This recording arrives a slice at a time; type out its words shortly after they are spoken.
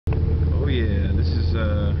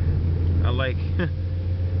like,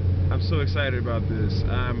 I'm so excited about this.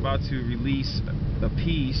 I'm about to release a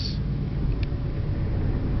piece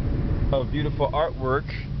of beautiful artwork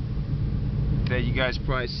that you guys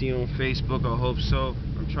probably see on Facebook. I hope so.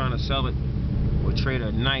 I'm trying to sell it or trade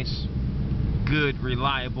a nice, good,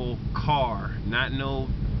 reliable car. Not no,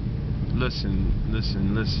 listen.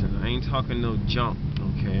 I ain't talking no junk,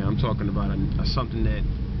 okay? I'm talking about something that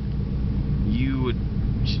you would,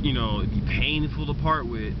 you know, it'd be painful to part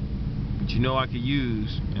with, but you know I could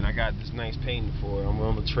use, and I got this nice painting for it. I'm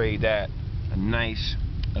willing to trade that,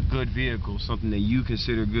 a good vehicle, something that you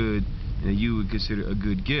consider good and that you would consider a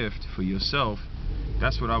good gift for yourself.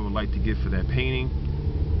 That's what I would like to get for that painting,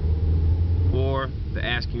 or the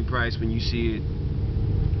asking price when you see it,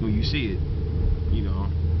 you know.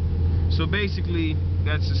 So basically,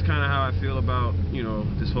 that's just kind of how I feel about, you know,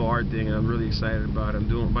 this whole art thing, and I'm really excited about it.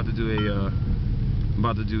 I'm about to do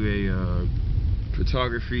a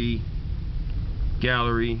photography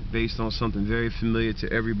gallery based on something very familiar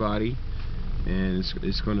to everybody, and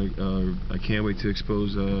it's gonna I can't wait to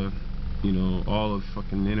expose you know, all of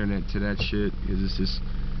fucking the internet to that shit, because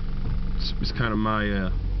it's kind of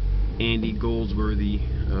my Andy Goldsworthy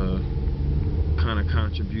kind of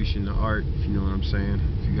contribution to art, if you know what I'm saying.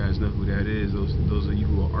 If you guys know who that is, those of you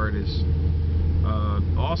who are artists.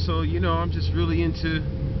 Also, you know, I'm just really into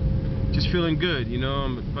just feeling good, you know.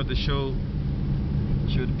 I'm about to show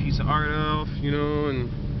the piece of art off, you know, and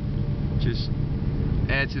just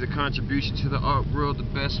add to the contribution to the art world the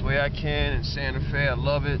best way I can in Santa Fe. I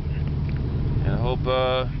love it, and I hope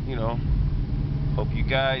you know, hope you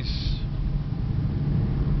guys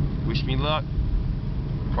wish me luck,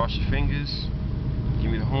 cross your fingers,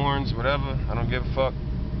 give me the horns, whatever. I don't give a fuck.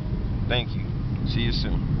 Thank you. See you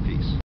soon.